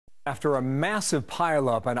After a massive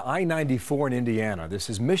pileup on I-94 in Indiana.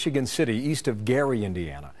 This is Michigan City, east of Gary,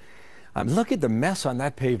 Indiana. Look at the mess on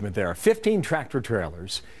that pavement there. 15 tractor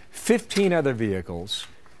trailers, 15 other vehicles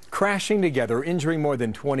crashing together, injuring more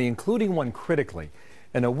than 20, including one critically.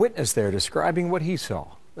 And a witness there describing what he saw.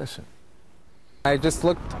 Listen. I just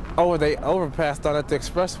looked over the overpass down at the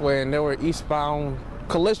expressway, and there were eastbound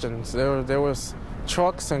collisions. There was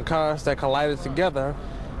trucks and cars that collided together.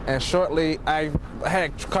 And shortly, I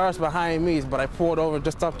had cars behind me, but I pulled over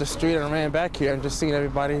just up the street and ran back here and just seen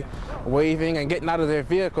everybody waving and getting out of their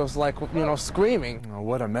vehicles like, screaming. Oh,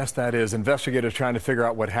 what a mess that is. Investigators trying to figure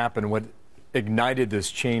out what happened, what ignited this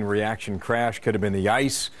chain reaction crash. Could have been the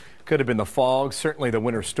ice, could have been the fog, certainly the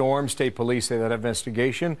winter storm. State police say that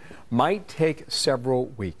investigation might take several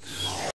weeks.